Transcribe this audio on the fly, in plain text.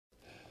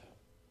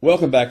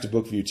Welcome back to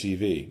Bookview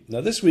TV. Now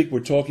this week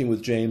we're talking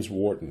with James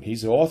Wharton.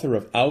 He's the author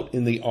of Out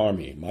in the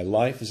Army, My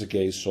Life as a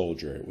Gay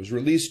Soldier. It was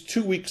released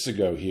 2 weeks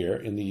ago here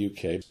in the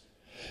UK.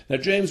 Now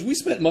James, we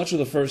spent much of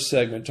the first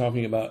segment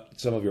talking about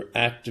some of your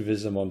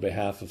activism on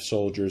behalf of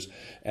soldiers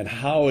and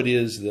how it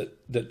is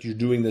that you're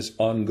doing this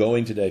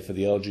ongoing today for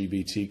the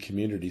LGBT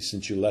community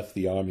since you left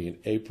the Army in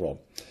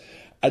April.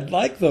 I'd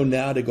like, though,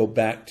 now to go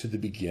back to the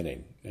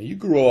beginning. Now, you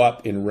grew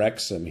up in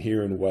Wrexham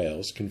here in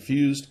Wales,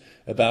 confused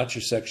about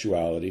your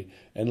sexuality,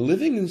 and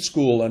living in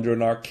school under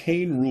an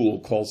arcane rule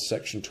called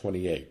Section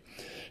 28.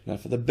 Now,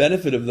 for the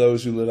benefit of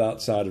those who live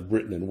outside of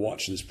Britain and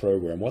watch this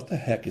program, what the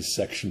heck is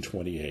Section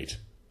 28?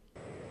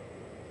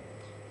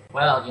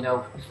 Well, you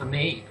know, for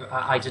me,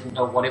 I didn't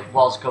know what it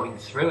was going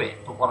through it,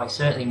 but what I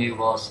certainly knew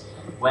was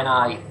when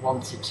I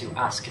wanted to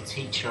ask a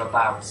teacher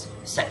about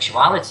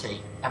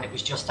sexuality, and it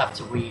was just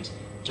after we'd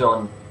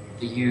done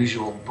the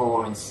usual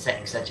boring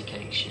sex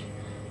education,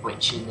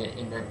 which in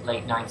the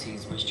late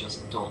 90s was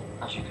just dull,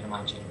 as you can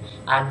imagine.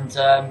 And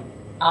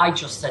I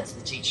just said to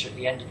the teacher at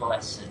the end of the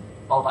lesson,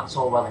 oh, that's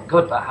all well and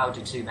good, but how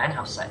do two men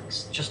have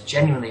sex? Just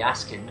genuinely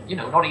asking, you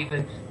know,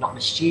 not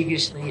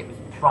mischievously, it was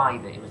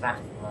private, it was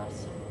after the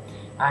lesson.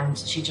 And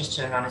she just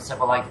turned around and said,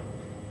 well,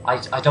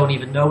 I don't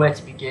even know where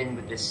to begin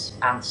with this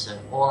answer.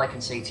 All I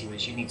can say to you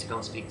is you need to go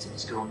and speak to the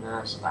school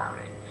nurse about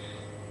it.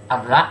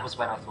 And that was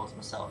when I thought to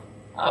myself,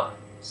 oh,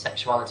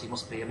 sexuality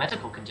must be a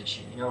medical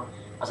condition. You know,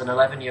 as an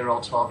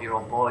 11-year-old,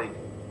 12-year-old boy,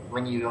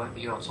 when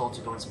you're told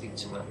to go and speak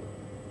to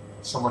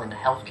someone in the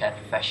healthcare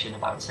profession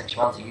about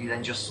sexuality, you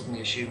then just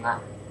suddenly assume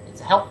that it's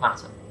a health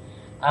matter.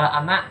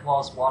 And that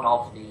was one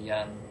of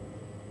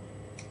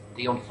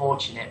the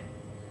unfortunate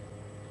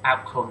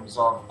outcomes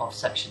of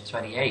Section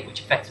 28,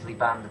 which effectively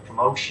banned the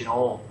promotion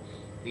or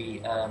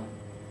the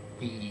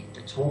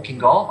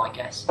talking of, I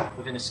guess,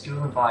 within a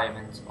school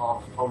environment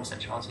of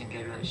homosexuality and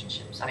gay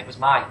relationships. And it was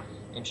my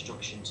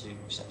introduction to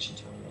Section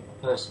 28,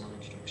 a personal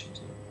introduction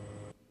to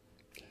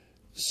it.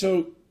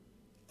 So,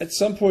 at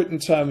some point in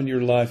time in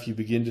your life, you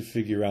begin to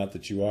figure out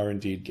that you are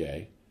indeed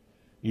gay.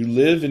 You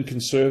live in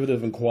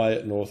conservative and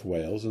quiet North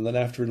Wales, and then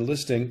after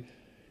enlisting,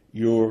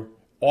 you're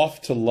off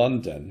to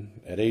London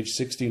at age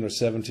 16 or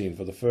 17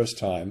 for the first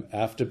time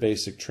after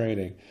basic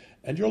training,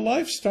 and your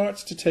life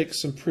starts to take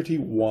some pretty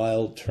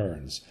wild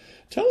turns.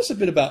 Tell us a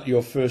bit about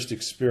your first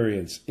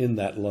experience in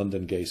that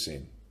London gay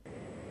scene.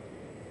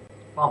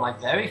 Well, my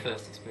very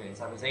first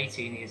experience, I was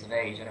 18 years of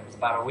age, and it was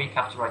about a week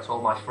after I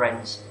told my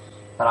friends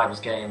that I was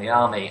gay in the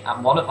army.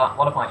 And one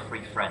of my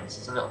three friends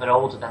is a little bit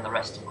older than the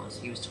rest of us.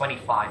 He was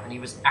 25, and he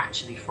was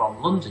actually from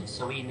London,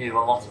 so he knew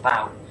a lot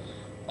about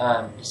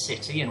the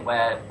city and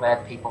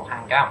where people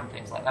hang out and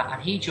things like that.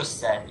 And he just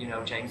said, you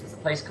know, James, there's a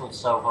place called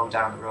Soho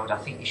down the road. I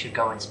think you should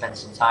go and spend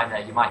some time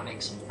there. You might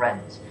make some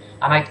friends.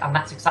 And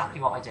that's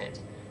exactly what I did.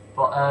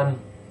 But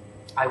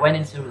I went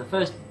into the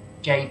first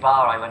gay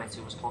bar I went into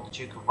was called the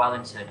Duke of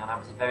Wellington, and I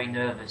was a very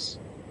nervous,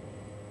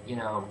 you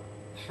know,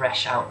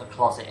 fresh out the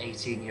closet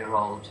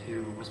 18-year-old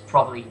who was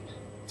probably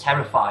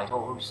terrified,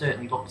 or who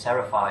certainly looked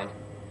terrified,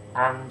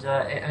 and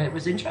it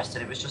was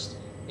interesting.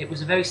 It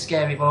was a very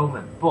scary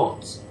moment,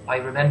 but I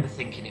remember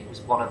thinking it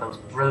was one of those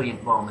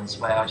brilliant moments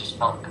where I just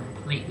felt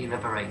completely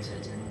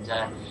liberated,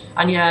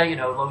 and yeah, you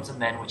know, loads of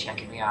men were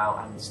checking me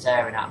out and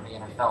staring at me,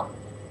 and I felt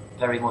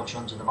very much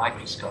under the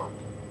microscope,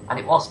 and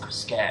it was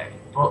scary,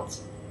 but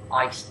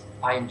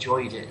I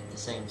enjoyed it at the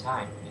same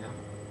time, you know.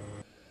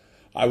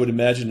 I would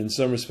imagine in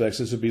some respects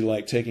this would be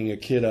like taking a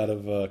kid out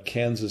of a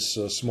Kansas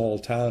small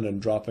town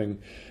and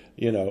dropping,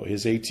 you know,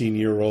 his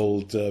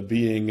 18-year-old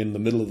being in the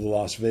middle of the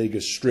Las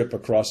Vegas Strip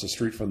across the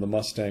street from the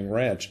Mustang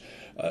Ranch.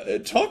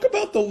 Talk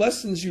about the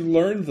lessons you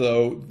learned,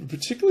 though,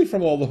 particularly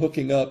from all the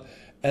hooking up,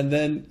 and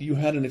then you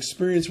had an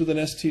experience with an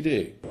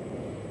STD.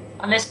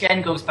 And this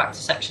again goes back to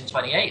Section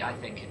 28, I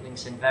think. It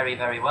links in very,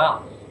 very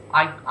well.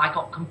 I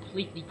got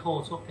completely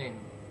caught up in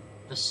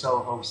the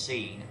Soho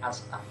scene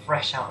as a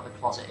fresh out of the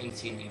closet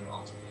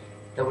 18-year-old.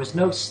 There was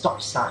no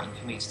stop sign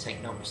for me to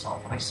take notice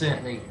of, and I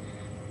certainly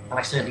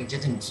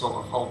didn't sort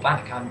of hold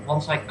back. And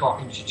once I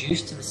got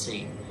introduced to the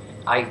scene,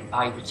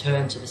 I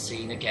returned to the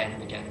scene again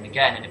and again and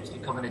again, and it was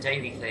becoming a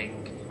daily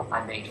thing.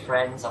 I made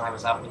friends, and I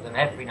was out with them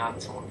every night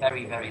till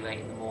very, very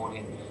late in the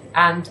morning.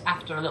 And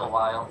after a little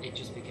while, it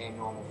just became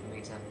normal for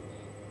me to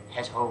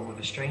head home with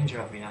a stranger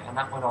every night, and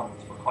that went on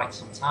for quite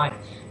some time.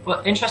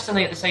 But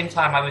interestingly, at the same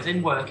time, I was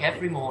in work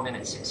every morning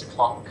at 6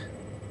 o'clock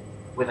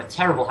with a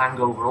terrible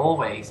hangover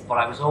always, but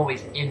I was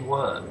always in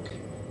work.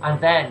 And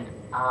then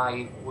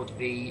I would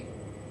be,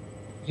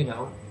 you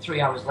know,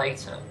 3 hours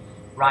later,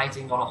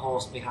 riding on a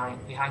horse behind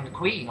the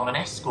Queen on an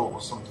escort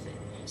or something.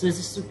 So there's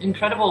this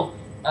incredible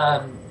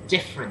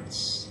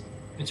difference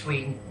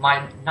between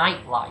my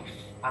nightlife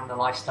and the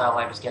lifestyle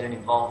I was getting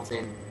involved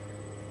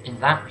in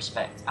that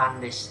respect,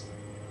 and this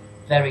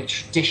very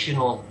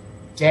traditional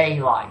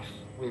day life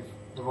with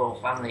the royal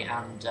family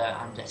and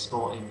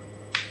escorting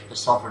the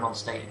sovereign on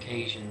state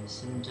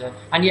occasions.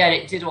 And yeah,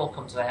 it did all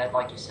come to a head,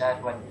 like you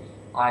said, when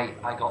I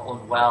got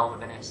unwell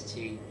with an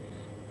ST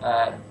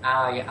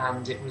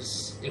And it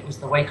was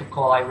the wake-up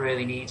call I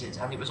really needed.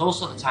 And it was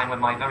also the time when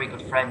my very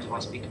good friend, who I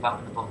speak about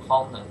in the book,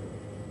 Faulkner,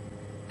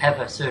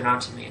 ever turned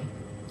around to me and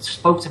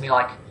spoke to me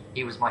like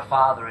he was my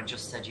father and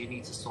just said, "You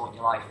need to sort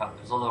your life out,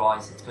 because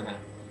otherwise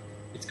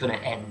it's gonna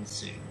end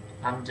soon."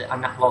 And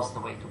that was the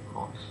wake-up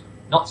call.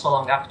 Not so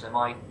long after,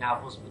 my now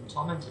husband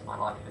Tom entered my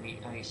life, and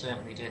he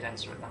certainly did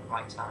enter at that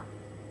right time.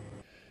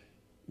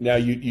 Now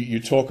you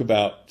talk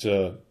about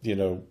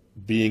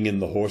being in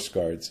the Horse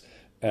Guards.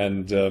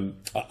 And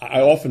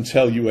I often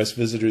tell US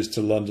visitors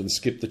to London,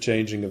 skip the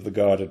changing of the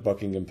guard at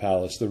Buckingham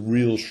Palace. The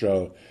real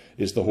show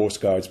is the Horse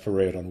Guards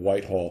parade on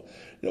Whitehall.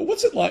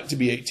 What's it like to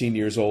be 18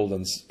 years old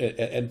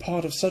and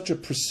part of such a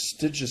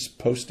prestigious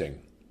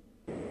posting?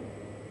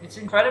 It's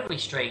incredibly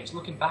strange.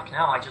 Looking back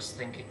now, I just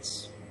think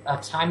it's a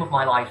time of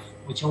my life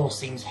which all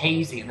seems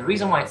hazy. And the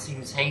reason why it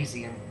seems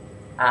hazy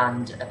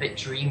and a bit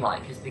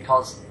dreamlike is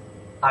because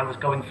I was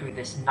going through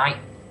this night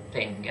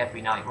thing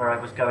every night where I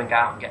was going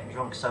out and getting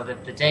drunk, so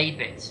that the day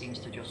bit seems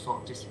to just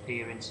sort of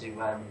disappear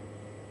into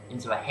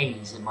a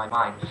haze in my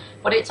mind.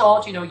 But it's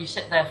odd, you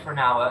sit there for an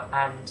hour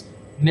and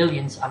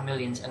millions and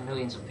millions and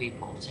millions of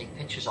people take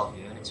pictures of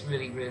you, and it's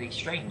really, really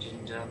strange.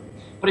 And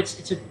but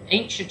it's an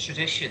ancient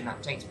tradition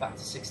that dates back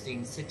to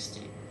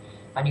 1660,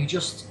 and you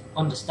just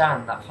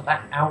understand that for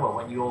that hour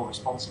when you're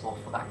responsible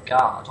for that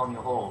guard on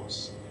your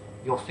horse,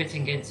 you're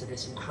fitting into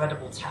this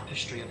incredible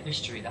tapestry of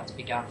history that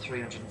began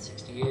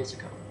 360 years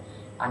ago.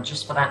 And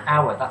just for that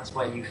hour, that's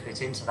where you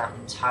fit into that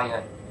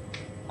entire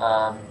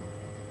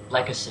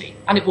legacy.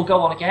 And it will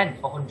go on again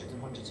for hundreds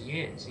and hundreds of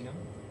years,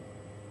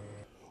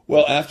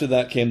 Well, after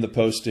that came the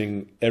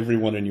posting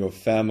everyone in your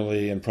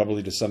family, and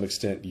probably to some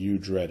extent you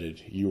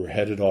dreaded. You were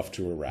headed off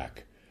to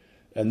Iraq.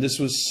 And this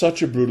was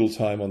such a brutal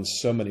time on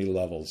so many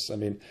levels. I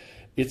mean,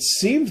 it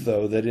seemed,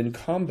 though, that in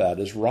combat,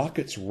 as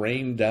rockets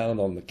rained down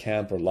on the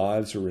camp or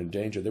lives were in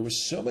danger, there were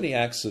so many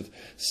acts of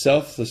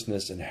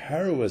selflessness and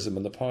heroism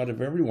on the part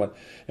of everyone,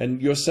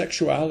 and your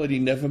sexuality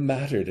never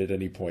mattered at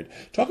any point.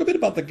 Talk a bit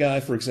about the guy,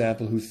 for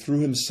example, who threw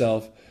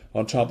himself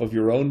on top of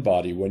your own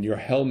body when your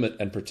helmet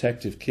and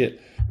protective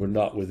kit were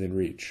not within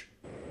reach.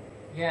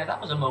 Yeah, that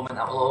was a moment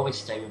that will always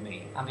stay with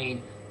me. I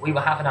mean, we were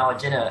having our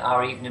dinner,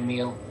 our evening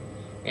meal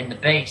in the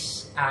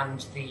base,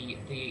 and the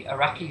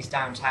Iraqis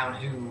downtown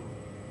who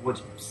would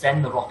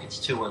send the rockets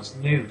to us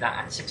knew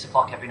that at 6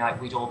 o'clock every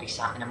night we'd all be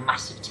sat in a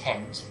massive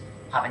tent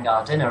having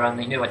our dinner, and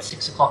they knew at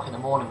 6 o'clock in the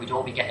morning we'd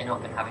all be getting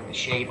up and having a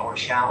shave or a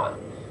shower.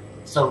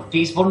 So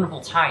these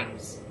vulnerable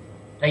times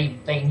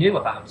they knew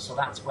about, so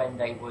that's when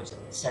they would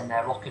send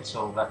their rockets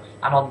over.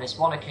 And on this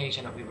one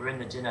occasion that we were in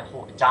the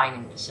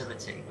dining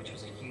facility, which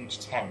was a huge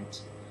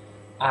tent,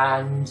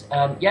 and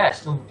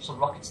some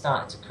rockets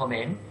started to come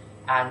in,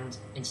 and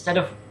instead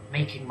of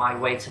making my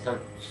way to the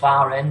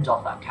far end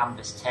of that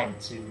canvas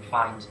tent to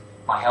find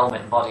my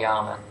helmet and body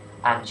armour,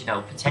 and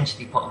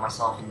potentially putting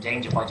myself in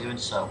danger by doing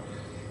so,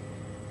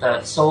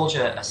 the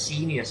soldier, a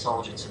senior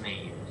soldier to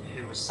me,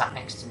 who was sat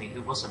next to me,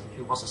 who was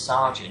a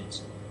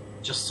sergeant,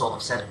 just sort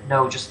of said,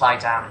 "No, just lie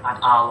down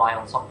and I'll lie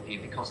on top of you,"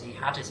 because he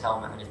had his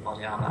helmet and his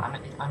body armour.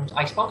 And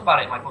I spoke about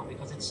it in my book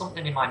because it's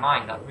something in my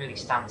mind that really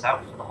stands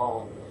out for the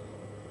whole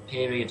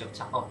period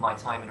of my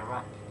time in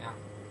Iraq. Yeah.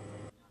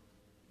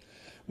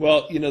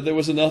 Well, there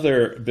was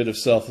another bit of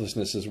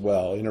selflessness as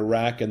well. In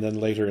Iraq and then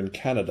later in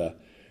Canada,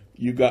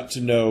 you got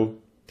to know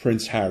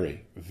Prince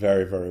Harry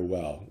very, very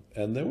well.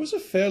 And there was a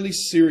fairly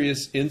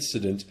serious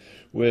incident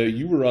where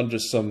you were under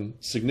some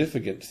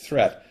significant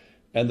threat,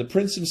 and the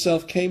prince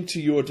himself came to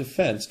your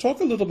defense.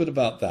 Talk a little bit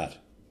about that.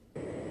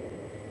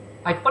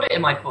 I put it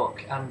in my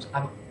book, and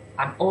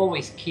I'm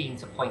always keen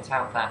to point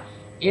out that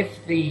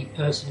if the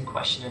person in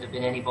question had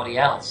been anybody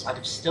else, I'd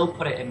have still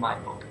put it in my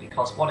book,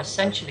 because what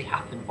essentially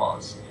happened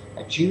was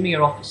a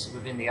junior officer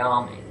within the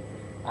army,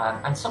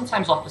 and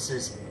sometimes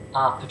officers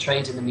are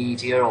portrayed in the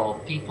media, or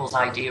people's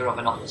idea of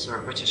an officer,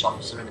 a British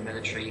officer in the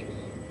military,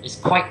 is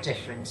quite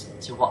different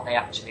to what they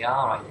actually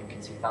are, I think,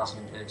 in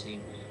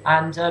 2013.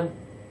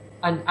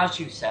 And as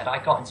you said, I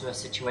got into a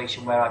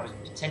situation where I was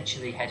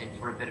potentially heading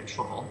for a bit of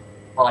trouble.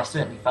 Well, I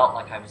certainly felt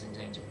like I was in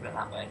danger, put it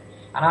that way.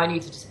 And I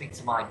needed to speak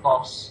to my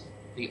boss,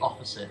 the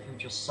officer, who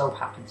just so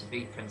happened to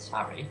be Prince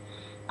Harry.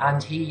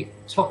 And he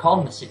took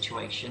on the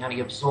situation, and he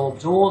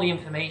absorbed all the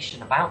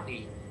information about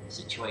the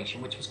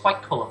situation, which was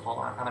quite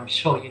colourful. And I'm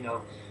sure you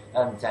know,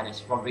 Dennis,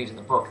 from reading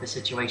the book, the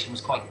situation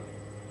was quite,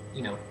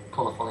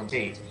 colourful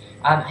indeed.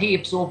 And he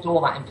absorbed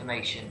all that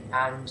information,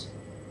 and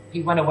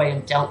he went away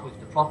and dealt with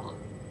the problem.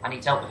 And he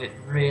dealt with it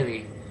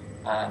really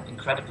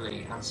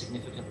incredibly and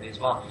significantly as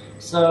well.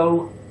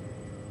 So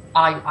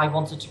I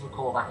wanted to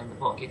recall that in the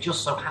book. It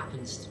just so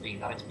happens to be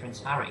that it's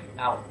Prince Harry.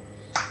 Now,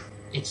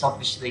 it's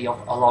obviously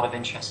of a lot of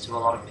interest to a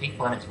lot of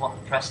people, and it's what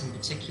the press in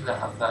particular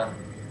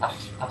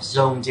have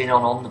zoned in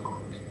on the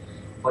book.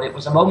 But it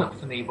was a moment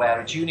for me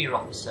where a junior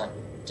officer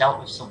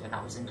dealt with something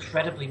that was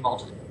incredibly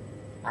modern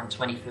and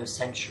 21st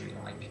century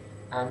like.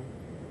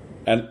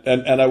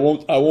 And I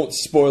won't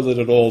spoil it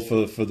at all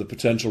for the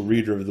potential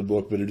reader of the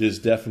book, but it is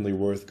definitely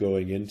worth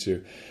going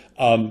into.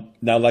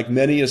 Now, like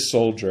many a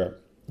soldier,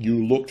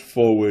 you looked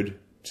forward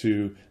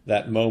to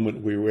that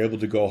moment we were able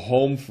to go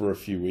home for a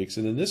few weeks.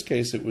 And in this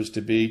case, it was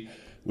to be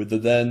with the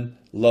then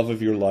love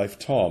of your life,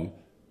 Tom.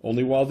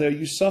 Only while there,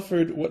 you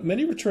suffered what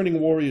many returning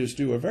warriors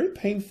do, a very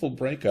painful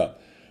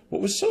breakup.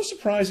 What was so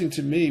surprising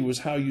to me was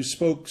how you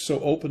spoke so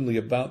openly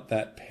about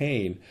that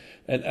pain.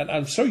 And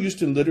I'm so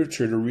used in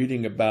literature to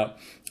reading about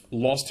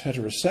lost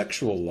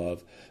heterosexual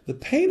love. The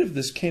pain of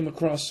this came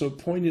across so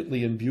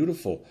poignantly and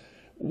beautiful.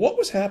 What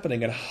was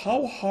happening, and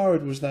how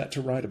hard was that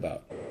to write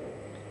about?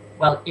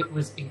 Well, it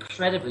was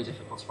incredibly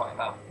difficult to write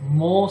about,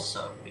 more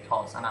so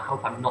because, and I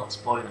hope I'm not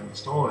spoiling the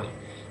story,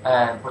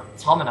 but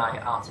Tom and I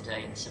are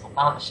today in a civil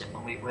partnership,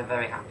 and we're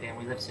very happy, and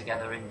we live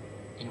together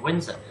in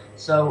Windsor.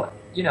 So,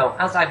 you know,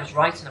 as I was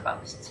writing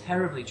about this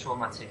terribly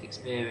traumatic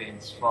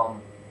experience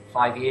from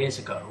 5 years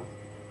ago,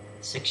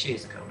 6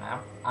 years ago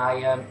now,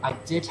 I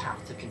did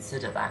have to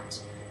consider that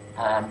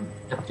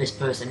this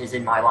person is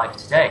in my life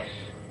today.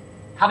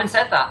 Having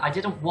said that, I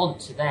didn't want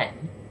to then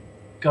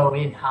go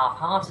in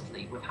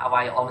half-heartedly with how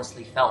I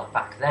honestly felt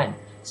back then.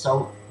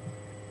 So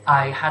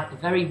I had the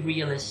very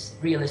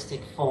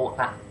realistic thought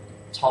that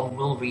Tom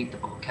will read the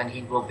book, and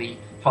he will be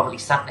probably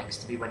sat next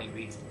to me when he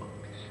reads the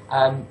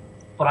book.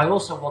 But I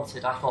also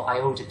I thought I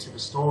owed it to the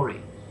story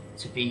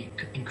to be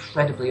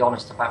incredibly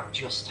honest about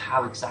just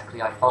how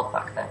exactly I felt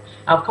back then.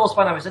 Now, of course,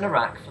 when I was in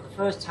Iraq, for the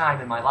first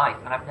time in my life,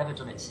 and I've never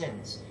done it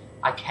since,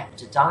 I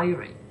kept a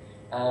diary.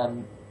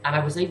 And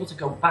I was able to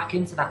go back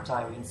into that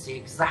diary and see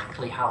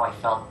exactly how I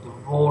felt, the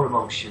raw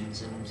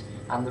emotions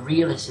and the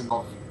realism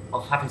of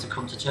having to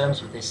come to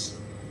terms with this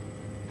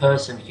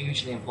person,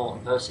 hugely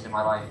important person in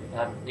my life,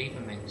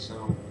 leaving me.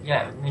 So,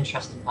 yeah, it was an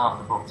interesting part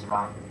of the book to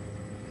write.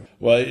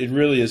 Well, it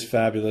really is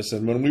fabulous.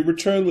 And when we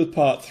return with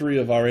part 3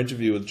 of our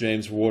interview with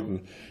James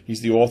Wharton,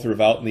 he's the author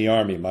of Out in the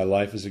Army, My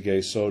Life as a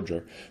Gay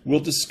Soldier, we'll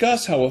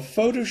discuss how a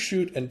photo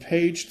shoot and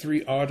page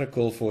 3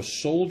 article for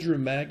Soldier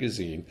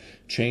magazine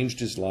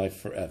changed his life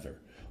forever.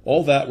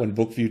 All that when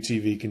Bookview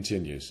TV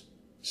continues.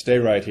 Stay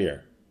right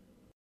here.